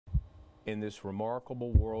In this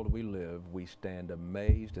remarkable world we live, we stand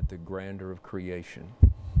amazed at the grandeur of creation.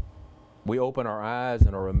 We open our eyes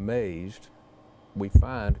and are amazed. We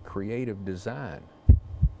find creative design,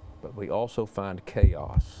 but we also find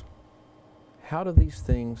chaos. How do these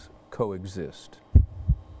things coexist?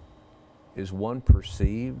 Is one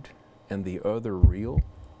perceived and the other real?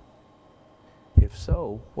 If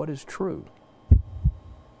so, what is true?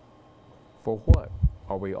 For what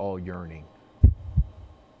are we all yearning?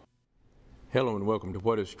 Hello and welcome to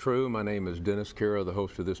What is True. My name is Dennis Carrow, the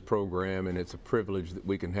host of this program, and it's a privilege that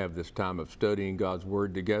we can have this time of studying God's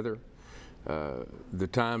Word together. The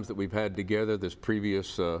times that we've had together, this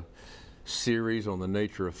previous series on the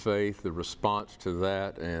nature of faith, the response to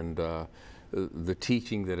that, and the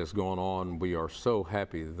teaching that has gone on, we are so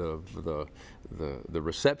happy the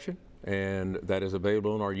reception, and that is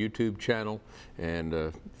available on our YouTube channel. And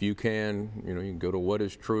if you can, you can go to What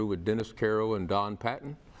is True with Dennis Carrow and Don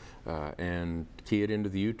Patton. And key it into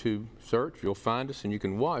the YouTube search. You'll find us and you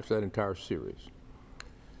can watch that entire series.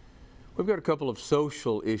 We've got a couple of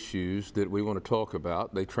social issues that we want to talk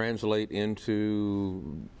about. They translate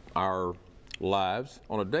into our lives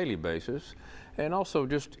on a daily basis and also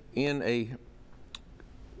just in a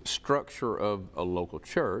structure of a local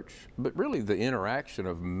church, but really the interaction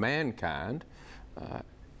of mankind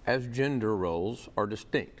as gender roles are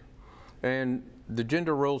distinct. And the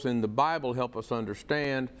gender roles in the Bible help us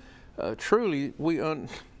understand truly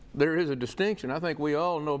there is a distinction. I think we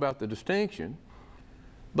all know about the distinction.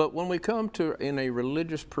 But when we come to in a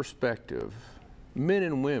religious perspective, men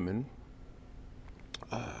and women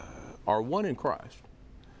are one in Christ,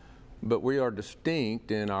 but we are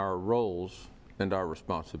distinct in our roles and our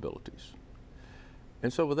responsibilities.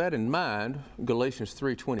 And so with that in mind, Galatians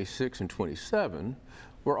 3:26 and 27,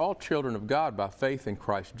 we're all children of God by faith in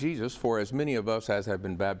Christ Jesus, for as many of us as have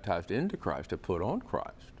been baptized into Christ have put on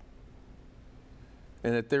Christ.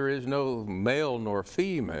 And that there is no male nor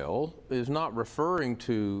female is not referring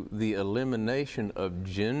to the elimination of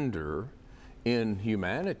gender in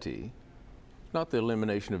humanity, not the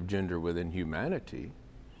elimination of gender within humanity.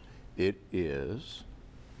 It is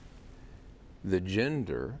the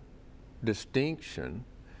gender distinction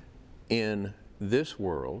in this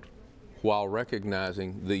world while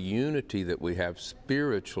recognizing the unity that we have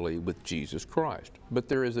spiritually with Jesus Christ. But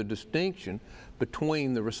there is a distinction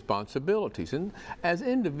between the responsibilities. And as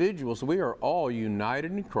individuals, we are all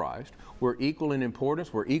united in Christ. We're equal in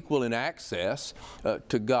importance. We're equal in access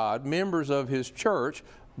to God, members of His church.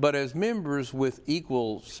 But as members with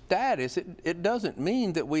equal status, it doesn't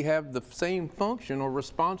mean that we have the same function or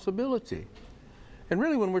responsibility. And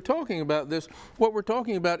really, when we're talking about this, what we're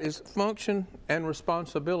talking about is function and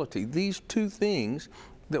responsibility. These two things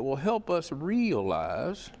that will help us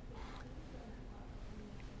realize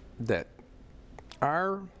that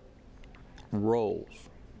our roles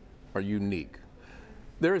are unique.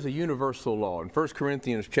 There is a universal law. In 1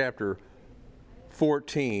 Corinthians chapter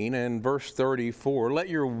 14 and verse 34, let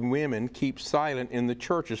your women keep silent in the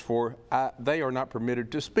churches, for they are not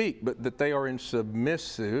permitted to speak, but that they are in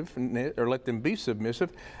submissive, or let them be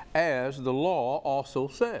submissive, as the law also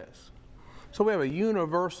says. So we have a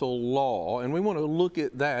universal law, and we want to look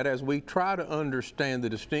at that as we try to understand the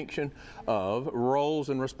distinction of roles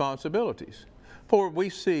and responsibilities. For we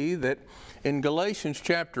see that in Galatians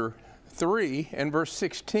chapter 3 and verse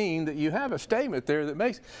 16 that you have a statement there that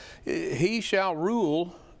makes, he shall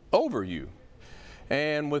rule over you.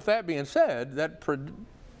 And with that being said, that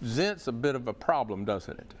presents a bit of a problem,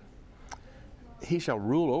 doesn't it? He shall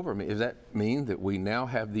rule over me. Does that mean that we now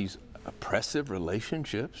have these oppressive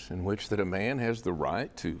relationships in which that a man has the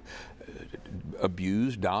right to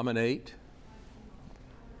abuse, dominate?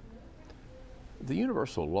 The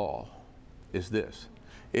universal law is this.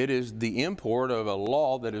 It is the import of a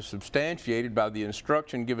law that is substantiated by the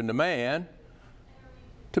instruction given to man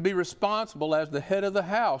to be responsible as the head of the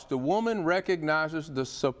house. The woman recognizes the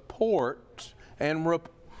support and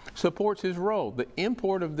supports his role. The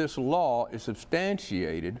import of this law is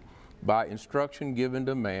substantiated by instruction given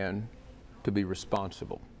to man to be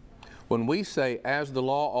responsible. When we say, as the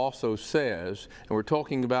law also says, and we're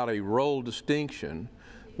talking about a role distinction,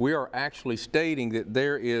 we are actually stating that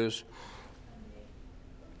there is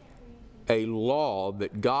a law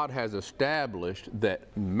that God has established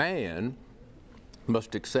that man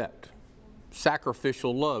must accept.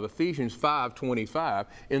 Sacrificial love, Ephesians 5:25,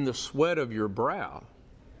 in the sweat of your brow.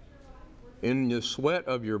 In the sweat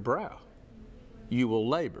of your brow, you will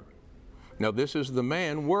labor. Now this is the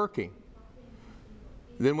man working.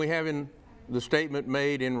 Then we have in the statement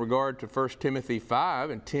made in regard to 1 Timothy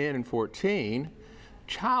 5 and 10 and 14,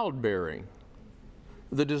 childbearing,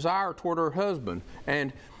 the desire toward her husband.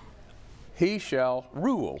 And he shall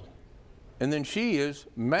rule. And then she is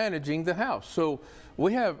managing the house. So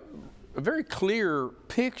we have a very clear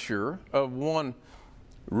picture of one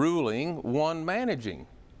ruling, one managing.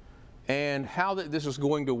 And how this is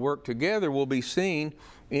going to work together will be seen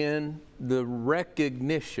in the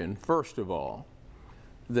recognition, first of all,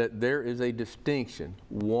 that there is a distinction,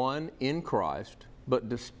 one in Christ, but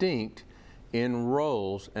distinct in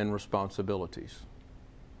roles and responsibilities.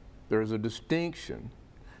 There is a distinction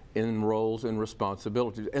in roles and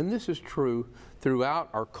responsibilities. And this is true throughout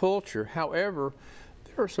our culture. However,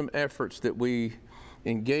 there are some efforts that we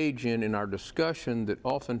engage in our discussion that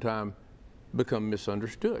oftentimes become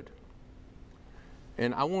misunderstood.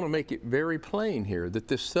 And I want to make it very plain here that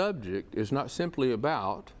this subject is not simply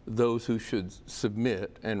about those who should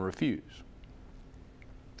submit and refuse,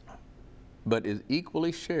 but is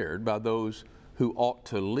equally shared by those who ought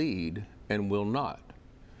to lead and will not.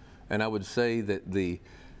 And I would say that the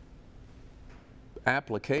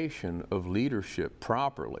application of leadership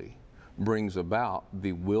properly brings about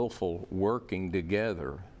the willful working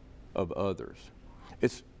together of others.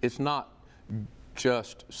 It's not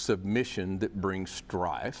just submission that brings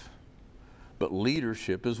strife, but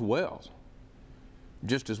leadership as well.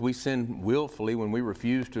 Just as we sin willfully when we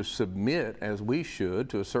refuse to submit as we should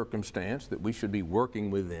to a circumstance that we should be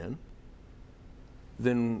working within,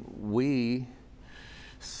 then we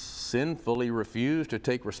sinfully refuse to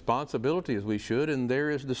take responsibility as we should, and there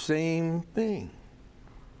is the same thing.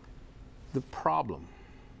 The problem.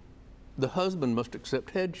 The husband must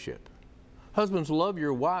accept headship. Husbands, love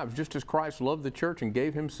your wives just as Christ loved the church and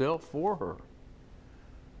gave himself for her.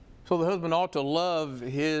 So the husband ought to love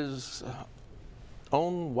his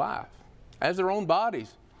own wife as their own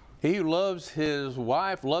bodies. He who loves his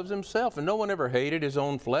wife loves himself, and no one ever hated his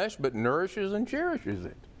own flesh, but nourishes and cherishes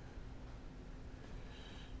it.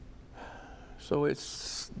 So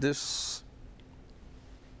it's this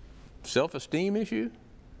self-esteem issue.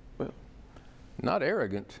 Well, not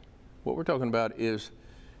arrogant. What we're talking about is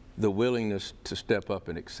the willingness to step up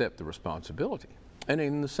and accept the responsibility. And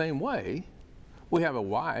in the same way, we have a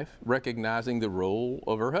wife recognizing the role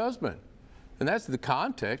of her husband. And that's the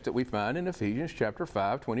context that we find in Ephesians chapter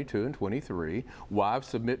 5, 22 and 23. Wives,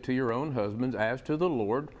 submit to your own husbands as to the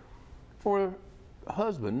Lord, for a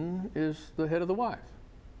husband is the head of the wife.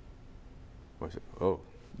 Oh,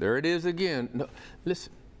 there it is again. No,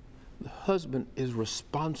 listen, the husband is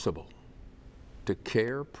responsible to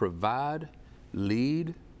care, provide,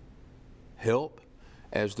 lead, help.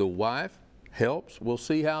 As the wife helps, we'll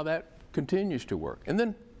see how that continues to work. And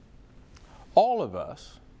then all of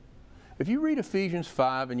us, if you read Ephesians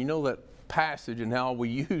 5 and you know that passage and how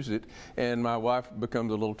we use it, and my wife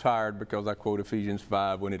becomes a little tired because I quote Ephesians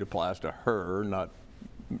 5 when it applies to her, not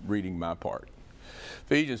reading my part.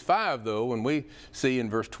 Ephesians 5, though, when we see in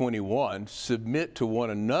verse 21, submit to one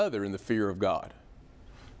another in the fear of God.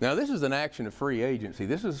 Now, this is an action of free agency.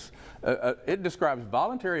 This is, it describes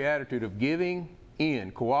voluntary attitude of giving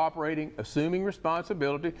in, cooperating, assuming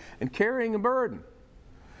responsibility, and carrying a burden.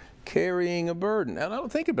 Carrying a burden. Now,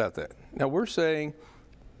 don't think about that. Now, we're saying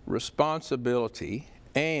responsibility,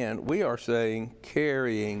 and we are saying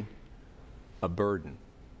carrying a burden.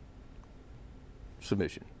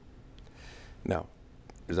 Submission. Now,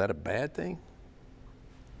 is that a bad thing?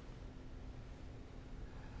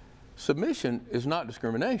 Submission is not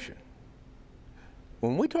discrimination.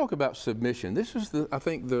 When we talk about submission, this is, I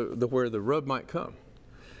think, where the rub might come.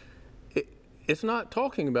 It's not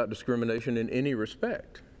talking about discrimination in any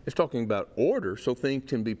respect. It's talking about order, so things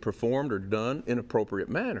can be performed or done in appropriate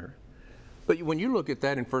manner. But when you look at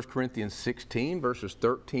that in 1 Corinthians 16, verses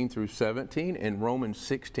 13 through 17, and Romans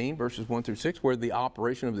 16, verses 1 through 6, where the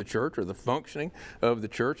operation of the church or the functioning of the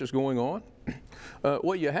church is going on,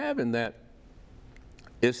 what you have in that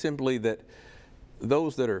is simply that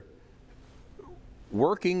those that are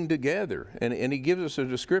working together, and he gives us a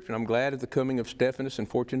description. I'm glad at the coming of Stephanas and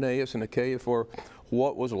Fortunatus and Achaia, for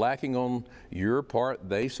what was lacking on your part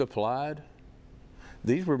they supplied.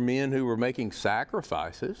 These were men who were making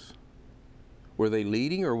sacrifices. Were they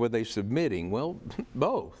leading or were they submitting? Well,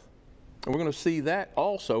 both. And we're going to see that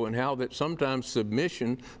also in how that sometimes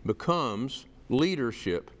submission becomes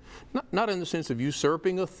leadership. Not in the sense of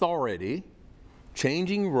usurping authority,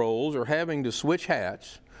 changing roles, or having to switch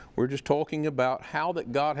hats. We're just talking about how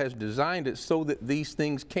that God has designed it so that these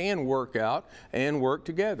things can work out and work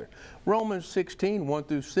together. Romans 16, 1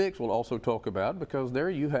 through 6 we'll also talk about, because there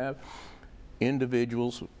you have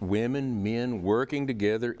individuals, women, men, working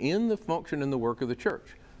together in the function and the work of the church.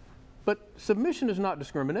 But submission is not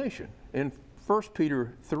discrimination. In 1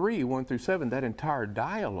 Peter 3, 1 through 7, that entire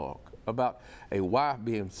dialogue about a wife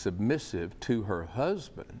being submissive to her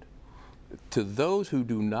husband to those who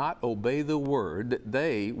do not obey the word, that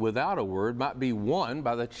they, without a word, might be won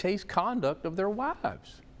by the chaste conduct of their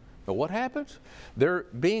wives. Now what happens? They're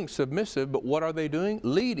being submissive, but what are they doing?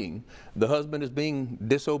 Leading. The husband is being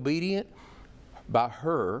disobedient. By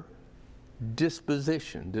her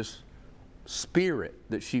disposition, this spirit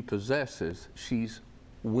that she possesses, she's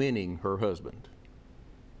winning her husband.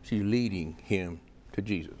 She's leading him to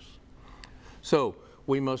Jesus. So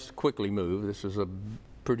we must quickly move. This is a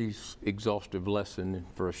pretty exhaustive lesson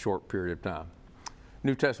for a short period of time.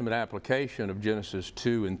 New Testament application of Genesis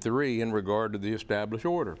 2 and 3 in regard to the established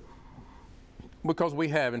order. Because we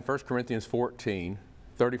have in 1 Corinthians 14,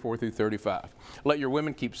 34 through 35, let your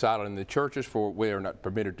women keep silent in the churches, for we are not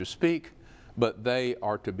permitted to speak, but they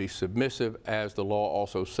are to be submissive, as the law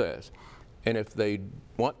also says. And if they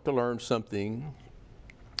want to learn something,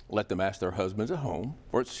 let them ask their husbands at home,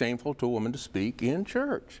 for it's shameful to a woman to speak in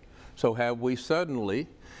church. So have we suddenly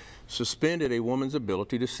suspended a woman's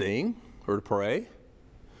ability to sing or to pray?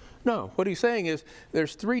 No, what he's saying is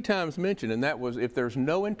there's 3 times mentioned, and that was if there's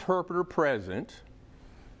no interpreter present.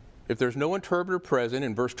 If there's no interpreter present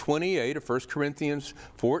in verse 28 of 1 Corinthians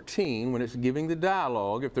 14, when it's giving the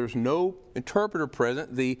dialogue, if there's no interpreter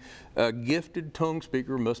present, the gifted tongue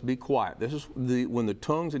speaker must be quiet. This is when the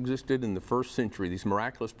tongues existed in the first century, these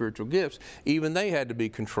miraculous spiritual gifts, even they had to be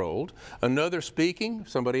controlled. Another speaking,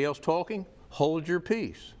 somebody else talking, hold your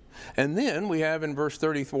peace. And then we have in verse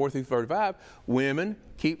 34 through 35, women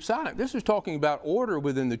keep silent. This is talking about order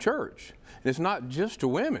within the church. And it's not just to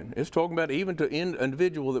women. It's talking about even to an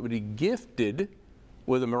individual that would be gifted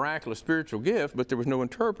with a miraculous spiritual gift, but there was no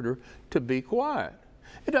interpreter, to be quiet.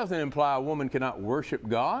 It doesn't imply a woman cannot worship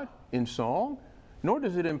God in song, nor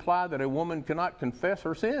does it imply that a woman cannot confess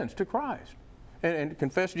her sins to Christ and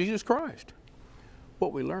confess Jesus Christ.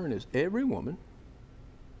 What we learn is every woman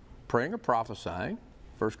praying or prophesying,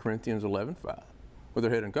 1 Corinthians 11:5, with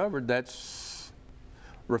their head uncovered, that's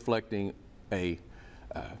reflecting a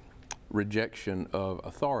rejection of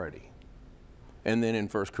authority. And then in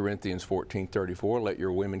 1 Corinthians 14:34, let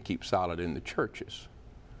your women keep silent in the churches.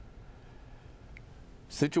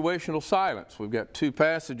 Situational silence. We've got 2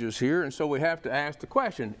 passages here, and so we have to ask the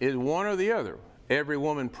question, is one or the other? Every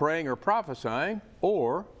woman praying or prophesying,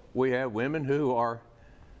 or we have women who are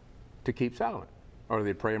to keep silent? Are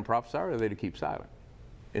they to pray and prophesy, or are they to keep silent?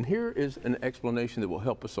 And here is an explanation that will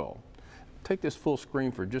help us all. Take this full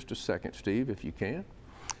screen for just a second, Steve, if you can.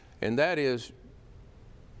 And that is,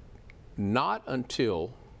 not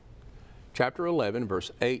until chapter 11,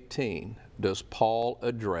 verse 18, does Paul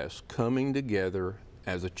address coming together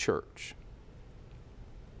as a church.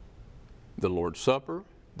 The Lord's Supper,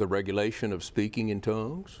 the regulation of speaking in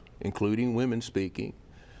tongues, including women speaking,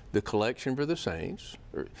 the collection for the saints.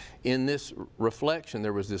 In this reflection,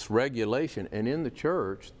 there was this regulation, and in the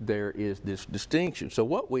church, there is this distinction. So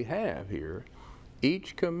what we have here,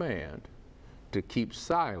 each command to keep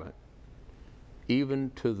silent,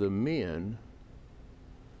 even to the men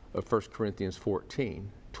of 1 Corinthians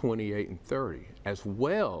 14, 28 and 30, as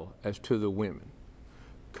well as to the women,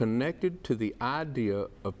 connected to the idea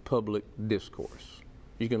of public discourse.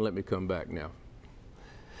 You can let me come back now.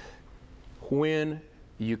 When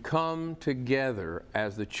you come together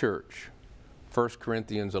as the church, 1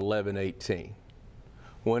 Corinthians 11:18.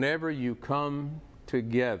 Whenever you come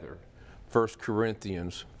together, 1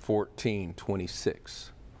 Corinthians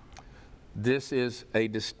 14:26. This is a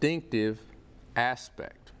distinctive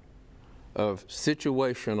aspect of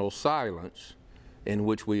situational silence in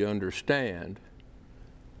which we understand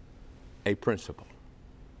a principle.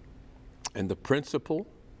 And the principle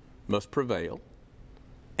must prevail,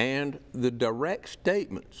 and the direct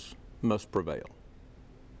statements must prevail.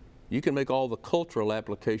 You can make all the cultural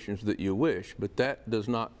applications that you wish, but that does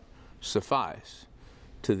not suffice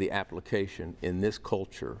to the application in this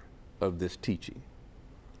culture of this teaching.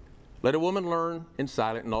 Let a woman learn in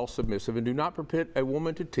silence and all submissive, and do not permit a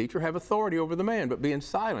woman to teach or have authority over the man, but be in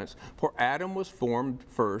silence. For Adam was formed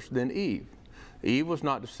first, then Eve. Eve was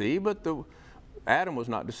not deceived, Adam was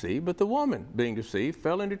not deceived, but the woman, being deceived,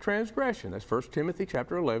 fell into transgression. That's 1 Timothy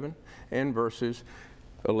chapter 11 and verses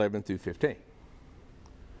 11 through 15.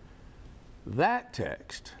 That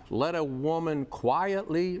text, let a woman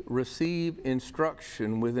quietly receive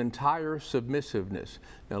instruction with entire submissiveness.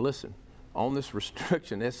 Now listen, on this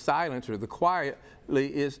restriction, this silence or the quietly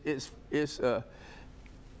is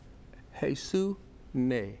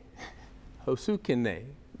hosukene.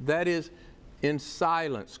 That is in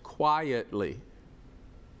silence, quietly.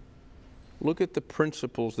 Look at the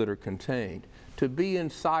principles that are contained. To be in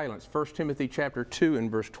silence, 1 Timothy chapter 2 and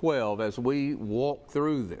verse 12, as we walk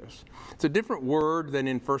through this. It's a different word than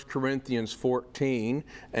in 1 Corinthians 14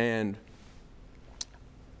 and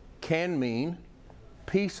can mean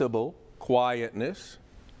peaceable quietness,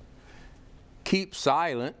 keep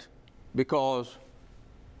silent because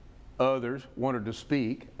others wanted to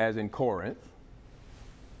speak, as in Corinth.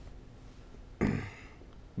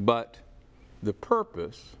 But the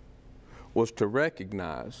purpose was to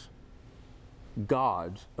recognize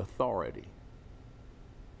God's authority.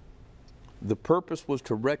 The purpose was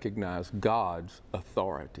to recognize God's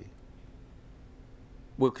authority.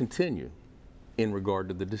 We'll continue in regard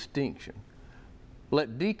to the distinction.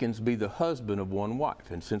 Let deacons be the husband of one wife.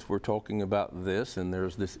 And since we're talking about this, and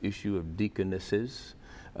there's this issue of deaconesses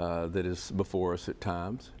that is before us at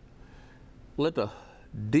times, let the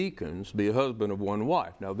deacons be a husband of one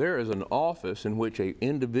wife. Now, there is an office in which an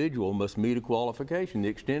individual must meet a qualification. The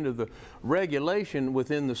extent of the regulation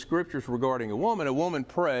within the scriptures regarding a woman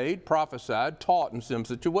prayed, prophesied, taught in some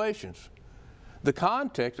situations. The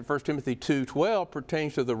context of 1 Timothy 2:12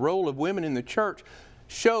 pertains to the role of women in the church,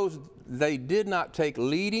 shows they did not take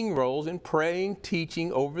leading roles in praying,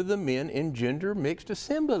 teaching over the men in gender-mixed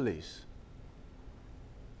assemblies.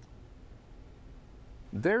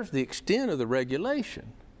 There's the extent of the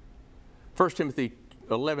regulation. 1 Timothy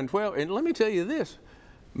 11:12, and let me tell you this,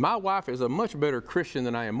 my wife is a much better Christian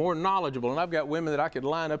than I am, more knowledgeable, and I've got women that I could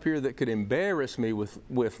line up here that could embarrass me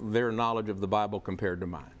with their knowledge of the Bible compared to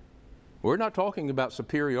mine. We're not talking about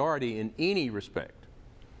superiority in any respect.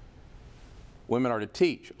 Women are to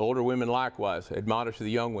teach, older women likewise, admonish the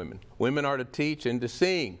young women. Women are to teach and to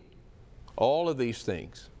sing, all of these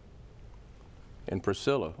things. And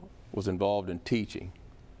Priscilla was involved in teaching.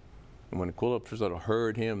 And when Aquila and Priscilla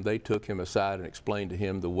heard him, they took him aside and explained to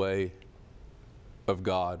him the way of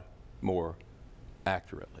God more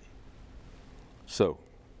accurately. So,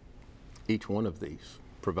 each one of these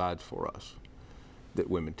provides for us that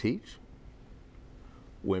women teach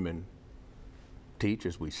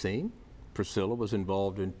as we sing. Priscilla was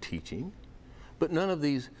involved in teaching, but none of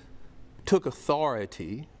these took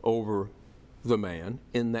authority over the man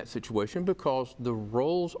in that situation because the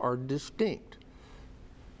roles are distinct.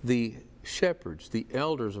 The shepherds, the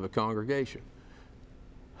elders of a congregation,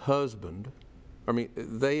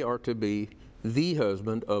 they are to be the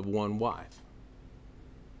husband of one wife.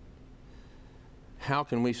 How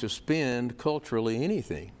can we suspend culturally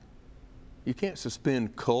anything? You can't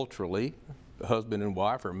suspend culturally husband and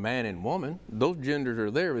wife or man and woman. Those genders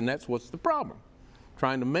are there, and that's what's the problem,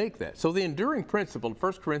 trying to make that. So the enduring principle of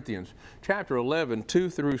 1 Corinthians chapter 11, 2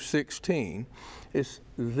 through 16 is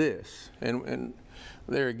this. And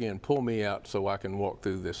there again, pull me out so I can walk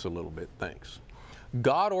through this a little bit. Thanks.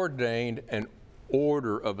 God ordained an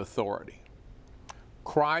order of authority.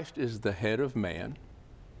 Christ is the head of man.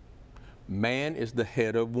 Man is the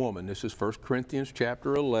head of woman. This is 1 Corinthians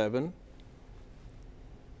chapter 11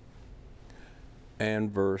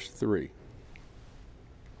 and verse 3.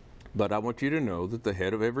 But I want you to know that the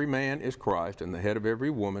head of every man is Christ, and the head of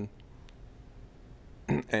every woman,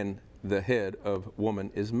 and the head of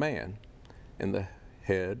woman is man, and the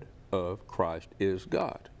head of Christ is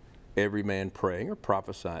God. Every man praying or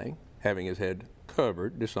prophesying, having his head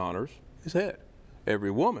covered, dishonors his head.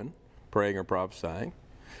 Every woman praying or prophesying,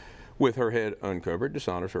 with her head uncovered,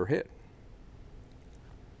 dishonors her head.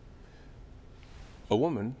 A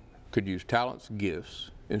woman could use talents,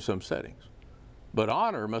 gifts in some settings, but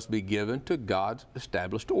honor must be given to God's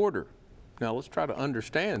established order. Now let's try to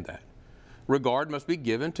understand that. Regard must be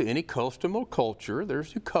given to any custom or culture,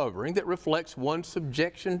 there's your covering, that reflects one's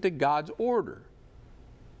subjection to God's order.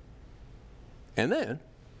 And then,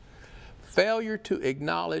 failure to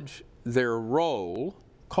acknowledge their role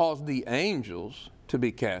caused the angels to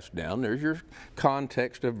be cast down. There's your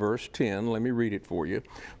context of verse 10. Let me read it for you.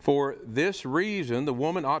 For this reason, the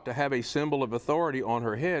woman ought to have a symbol of authority on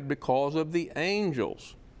her head because of the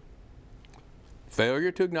angels.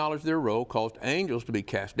 Failure to acknowledge their role caused angels to be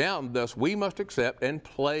cast down. Thus, we must accept the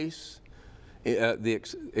place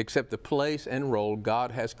and role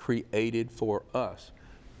God has created for us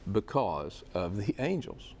because of the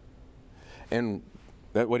angels. And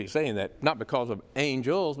what he's saying, that not because of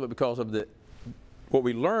angels, but because of what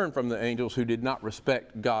we learn from the angels who did not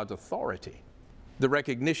respect God's authority, the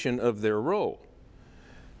recognition of their role.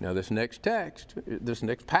 Now this next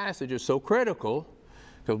passage is so critical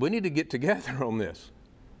because we need to get together on this.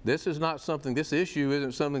 This issue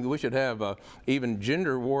isn't something that we should have even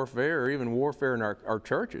gender warfare or even warfare in our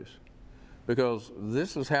churches, because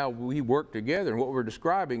this is how we work together. And what we're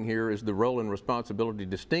describing here is the role and responsibility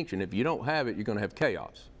distinction. If you don't have it, you're going to have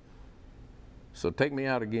chaos. So take me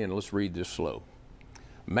out again. Let's read this slow.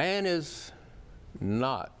 Man is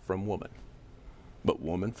not from woman, but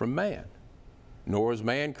woman from man. Nor is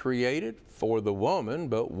man created for the woman,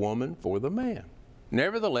 but woman for the man.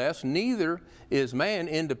 Nevertheless, neither is man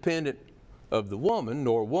independent of the woman,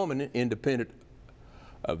 nor woman independent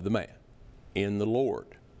of the man. In the Lord.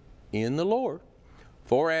 In the Lord.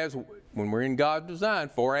 For as, when we're in God's design,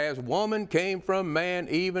 for as woman came from man,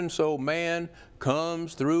 even so man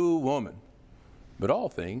comes through woman. But all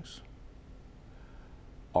things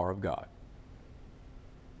are of God.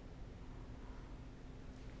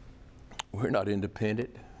 We're not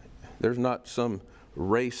independent. There's not some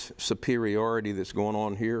race superiority that's going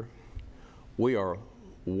on here. We are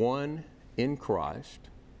one in Christ.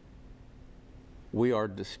 We are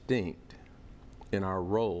distinct in our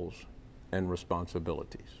roles and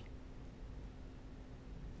responsibilities.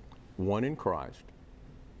 One in Christ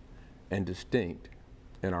and distinct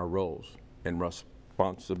in our roles and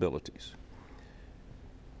responsibilities.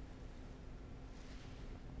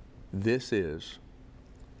 This is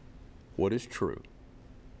what is true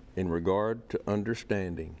in regard to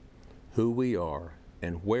understanding who we are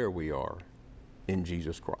and where we are in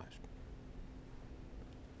Jesus Christ.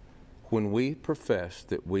 When we profess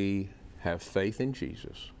that we have faith in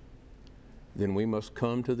Jesus, then we must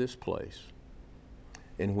come to this place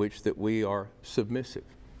in which that we are submissive.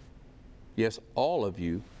 Yes, all of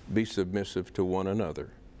you be submissive to one another.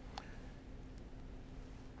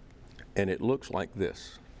 And it looks like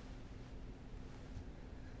this.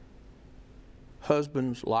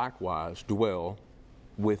 Husbands likewise dwell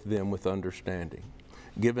with them with understanding,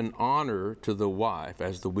 giving honor to the wife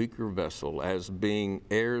as the weaker vessel, as being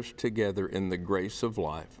heirs together in the grace of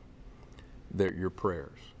life, that your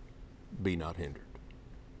prayers be not hindered.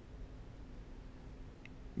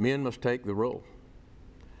 Men must take the role.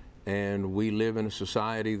 And we live in a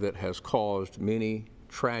society that has caused many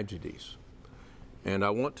tragedies. And I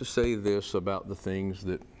want to say this about the things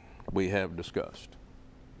that we have discussed.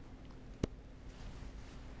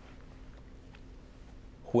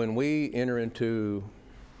 When we enter into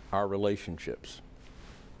our relationships,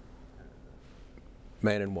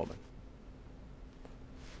 man and woman,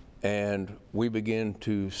 and we begin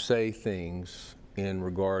to say things in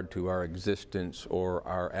regard to our existence or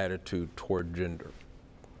our attitude toward gender,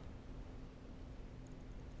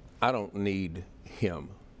 I don't need him.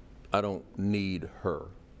 I don't need her.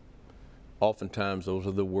 Oftentimes those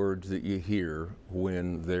are the words that you hear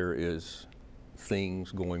when there is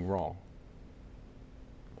things going wrong.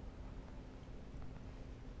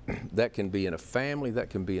 That can be in a family, that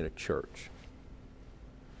can be in a church.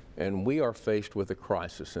 And we are faced with a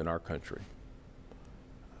crisis in our country.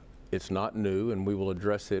 It's not new, and we will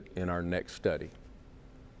address it in our next study.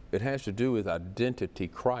 It has to do with identity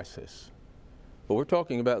crisis. But we're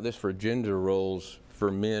talking about this for gender roles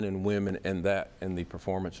for men and women and the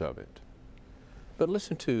performance of it. But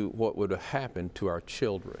listen to what would have happened to our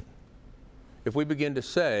children. If we begin to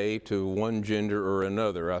say to one gender or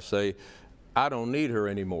another, I say, I don't need her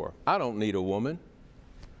anymore. I don't need a woman.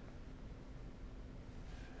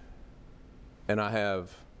 And I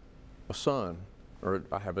have a son or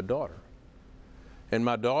I have a daughter. And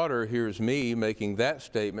my daughter hears me making that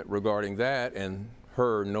statement regarding that, and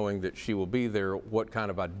her knowing that she will be there, what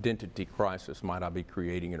kind of identity crisis might I be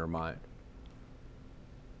creating in her mind?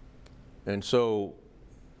 And so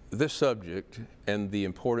this subject and the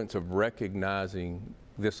importance of recognizing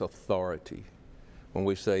this authority, when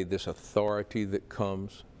we say this authority that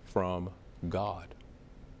comes from God,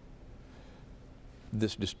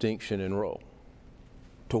 this distinction in role,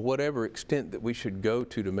 to whatever extent that we should go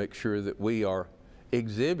to make sure that we are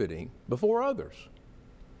exhibiting before others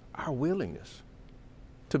our willingness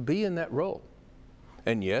to be in that role.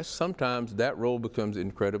 And yes, sometimes that role becomes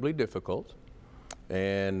incredibly difficult,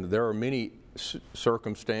 and there are many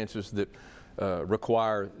circumstances that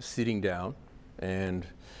require sitting down and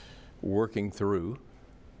working through,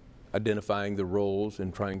 identifying the roles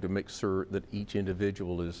and trying to make sure that each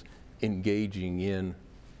individual is engaging in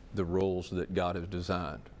the roles that God has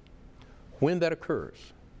designed. When that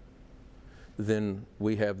occurs, then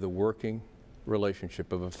we have the working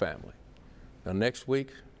relationship of a family. Now next week,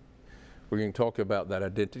 we're going to talk about that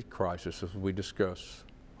identity crisis as we discuss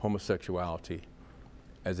homosexuality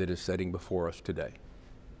as it is setting before us today.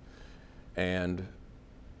 And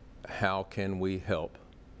how can we help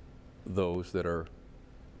those that are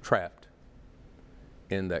trapped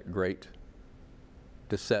in that great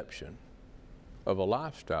deception of a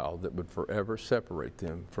lifestyle that would forever separate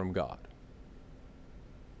them from God.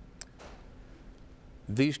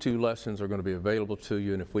 These two lessons are going to be available to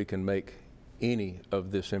you, and if we can make any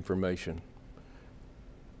of this information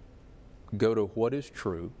go to What is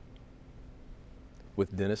True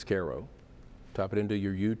with Dennis Carrow, type it into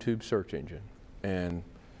your YouTube search engine, and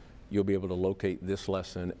you'll be able to locate this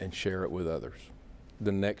lesson and share it with others.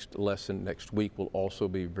 the next lesson next week will also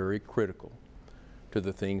be very critical to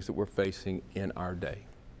the things that we're facing in our day.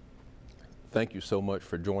 Thank you so much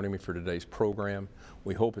for joining me for today's program.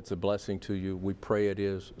 We hope it's a blessing to you. We pray it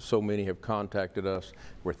is. So many have contacted us.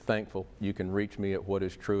 We're thankful. You can reach me at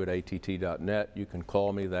whatistrue@att.net. You can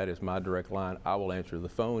call me. That is my direct line. I will answer the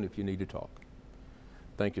phone if you need to talk.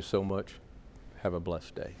 Thank you so much. Have a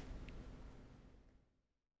blessed day.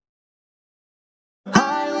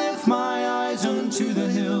 I lift my eyes unto the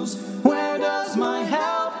hills. Where does my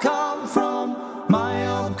help come from? My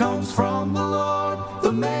help comes from the Lord,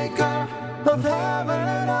 the maker of heaven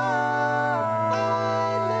and earth.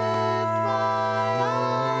 I lift my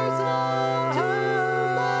eyes unto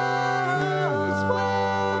the hills.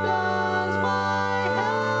 Where does my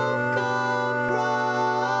help come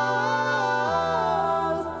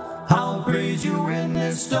from? I'll praise you in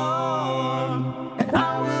this storm, and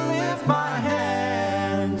I will lift my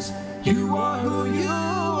hands. You are who you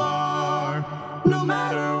are, no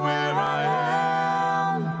matter where I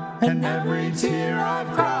am, and every tear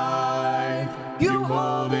I've cried, you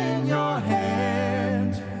hold in your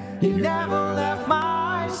hand. You never left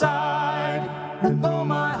my side, and though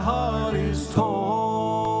my heart is torn,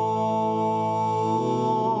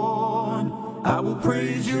 I will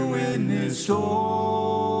praise you in this storm.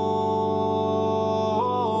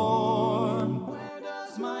 Where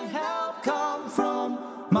does my help come from?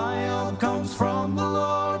 My help comes from the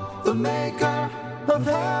Lord, the maker of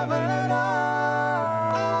heaven and earth.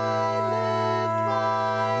 I lift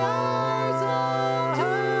my eyes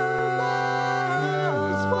unto the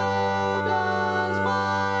hills. Where does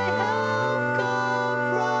my help come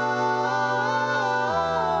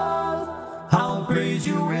from? I'll praise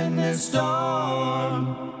you in this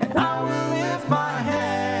storm, and I will lift my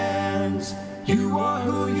hands. You are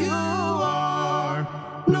who you are,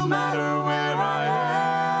 no matter where I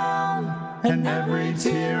am, and every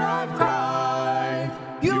tear I've cried,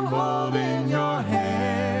 you hold in your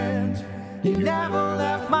hand. You never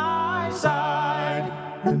left my side,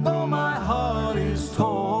 and though my heart is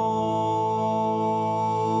torn,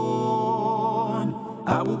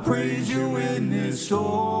 I will praise you in this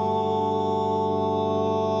storm.